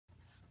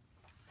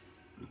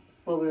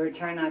Well, we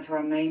return now to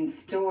our main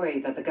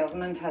story that the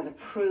government has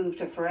approved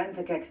a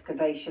forensic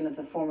excavation of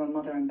the former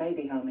mother and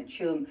baby home in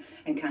Tuam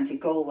in County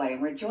Galway.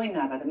 And we're joined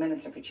now by the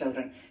Minister for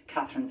Children,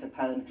 Kathrine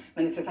Zappone.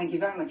 Minister, thank you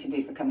very much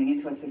indeed for coming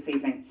into us this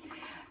evening.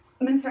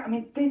 Minister, I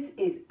mean, this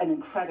is an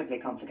incredibly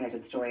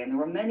complicated story, and there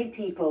were many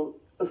people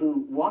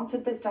who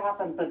wanted this to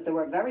happen, but there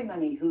were very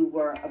many who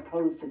were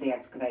opposed to the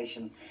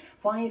excavation.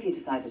 Why have you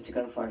decided to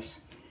go for it?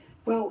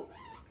 Well,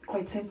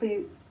 quite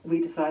simply, we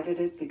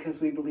decided it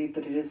because we believe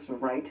that it is the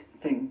right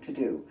thing to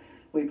do.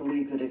 We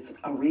believe that it's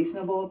a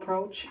reasonable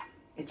approach.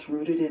 It's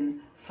rooted in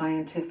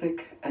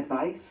scientific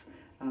advice.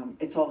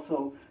 It's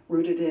also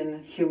rooted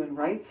in human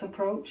rights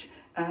approach.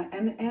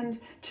 And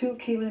to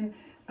Keelan,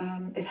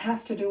 it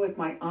has to do with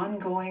my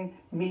ongoing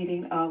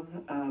meeting of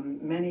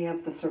many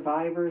of the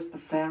survivors, the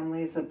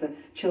families of the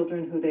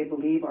children who they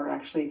believe are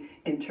actually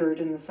interred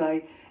in the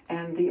site,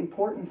 and the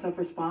importance of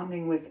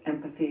responding with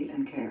empathy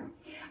and care.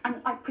 And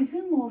I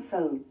presume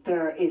also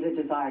there is a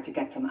desire to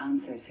get some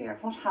answers here.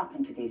 What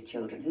happened to these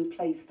children? Who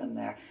placed them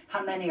there?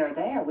 How many are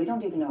there? We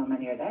don't even know how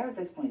many are there at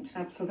this point.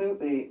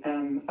 Absolutely.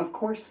 Of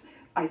course,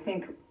 I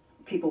think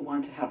people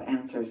want to have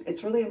answers.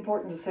 It's really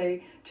important to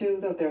say, too,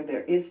 that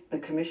there is the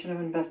Commission of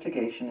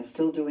Investigation is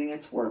still doing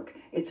its work.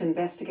 It's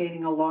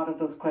investigating a lot of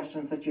those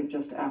questions that you've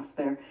just asked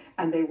there,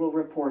 and they will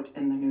report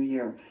in the new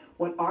year.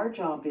 What our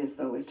job is,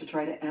 though, is to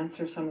try to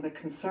answer some of the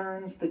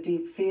concerns, the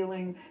deep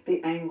feeling,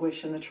 the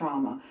anguish and the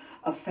trauma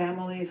of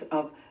families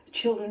of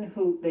children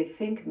who they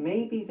think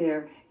may be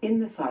there in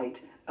the site,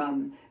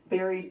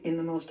 buried in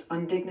the most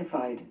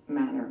undignified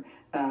manner,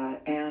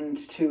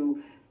 and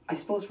to, I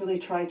suppose, really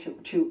try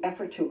to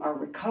effort to our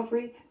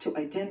recovery, to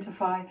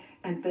identify,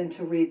 and then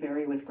to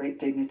rebury with great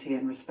dignity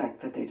and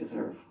respect that they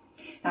deserve.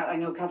 Now, I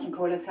know Catherine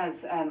Corliss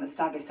has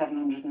established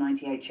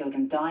 798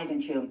 children died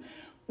in Tuam.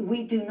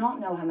 We do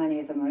not know how many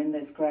of them are in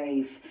this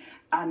grave,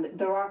 and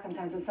there are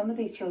concerns that some of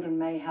these children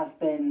may have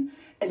been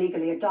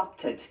illegally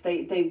adopted.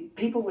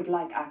 People would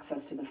like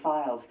access to the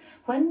files.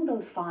 When will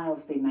those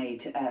files be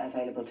made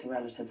available to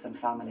relatives and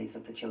families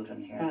of the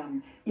children here?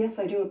 Yes,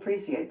 I do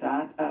appreciate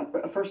that.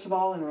 First of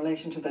all, in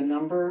relation to the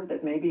number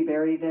that may be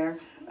buried there,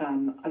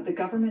 the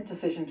government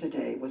decision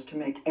today was to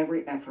make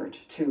every effort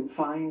to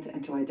find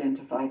and to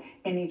identify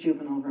any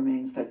juvenile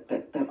remains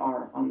that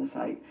are on the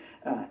site.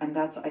 And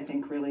that's, I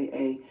think, really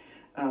a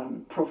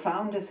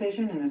profound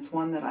decision, and it's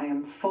one that I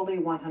am fully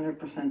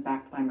 100%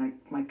 backed by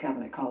my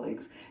cabinet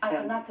colleagues.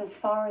 And that's as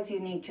far as you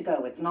need to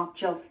go. It's not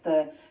just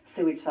the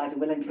sewage site. It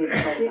will include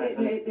the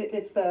playground.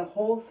 It's the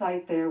whole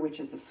site there, which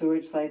is the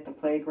sewage site, the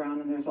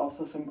playground, and there's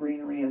also some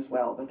greenery as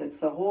well. But it's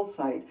the whole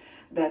site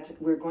that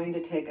we're going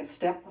to take a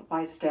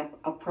step-by-step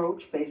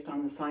approach based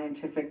on the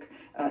scientific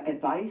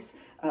advice.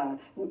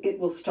 It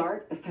will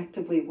start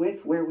effectively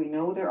with where we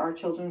know there are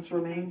children's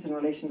remains in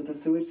relation to the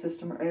sewage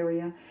system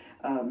area.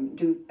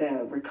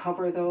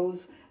 Recover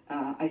those.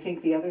 I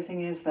think the other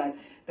thing is that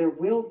there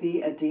will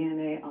be a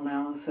DNA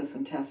analysis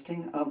and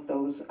testing of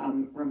those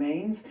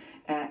remains,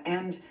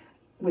 and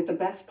with the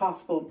best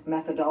possible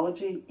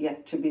methodology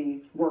yet to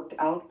be worked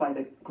out by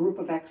the group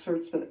of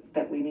experts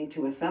that we need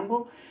to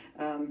assemble.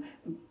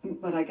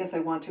 But I guess I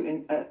want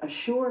to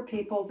assure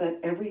people that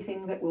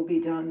everything that will be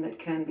done that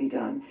can be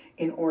done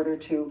in order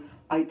to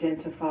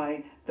identify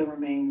the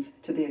remains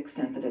to the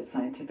extent that it's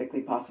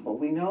scientifically possible.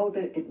 We know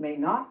that it may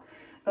not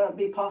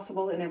be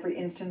possible in every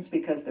instance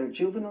because they're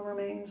juvenile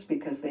remains,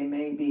 because they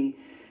may be,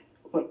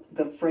 what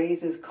the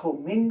phrase is,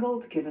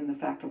 commingled, given the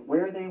fact of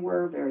where they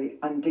were, very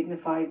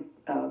undignified,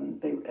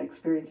 they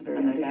experienced a very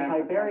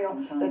undignified burial,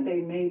 that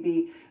they may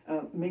be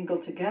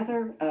mingled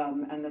together,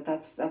 and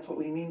that's what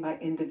we mean by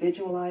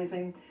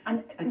individualizing.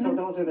 And so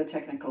those are the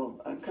technical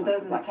So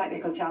those are the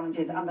technical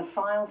challenges, and the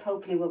files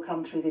hopefully will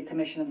come through the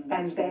Commission of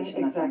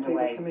Investigation. And then exactly,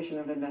 the Commission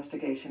of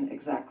Investigation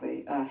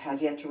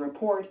has yet to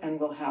report and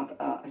will have,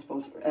 I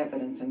suppose,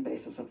 evidence and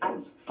basis of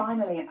those. And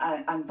finally,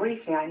 and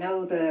briefly, I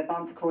know the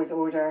Bon Secour's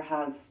order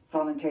has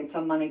volunteered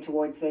some money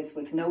towards this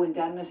with no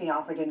indemnity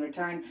offered in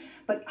return,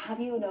 but have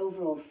you an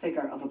overall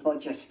figure of a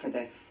budget for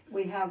this?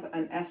 We have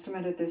an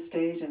estimate at this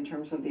stage in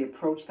terms of the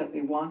approach that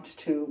we want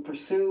to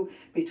pursue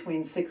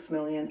between 6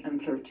 million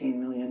and 13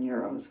 million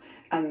euros.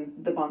 And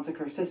the Bon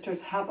Secour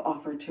sisters have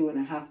offered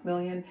 2.5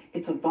 million.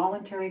 It's a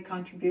voluntary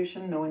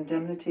contribution, no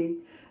indemnity.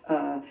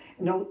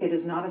 No, it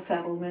is not a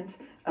settlement,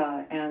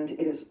 and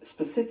it is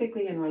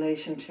specifically in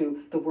relation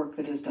to the work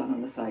that is done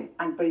on the site.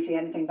 And briefly,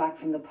 anything back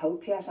from the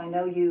Pope yet? I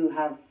know you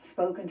have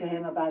spoken to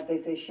him about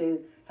this issue.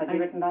 Has he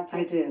written back to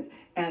you? I did,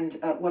 and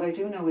what I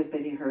do know is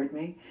that he heard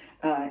me,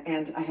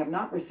 and I have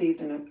not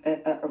received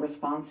a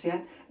response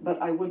yet,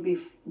 but I would be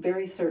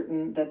very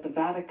certain that the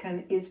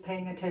Vatican is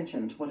paying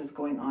attention to what is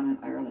going on in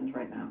Ireland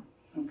right now.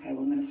 Okay,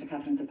 well, Minister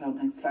Kathrine Zappone,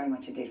 thanks very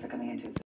much indeed for coming into us.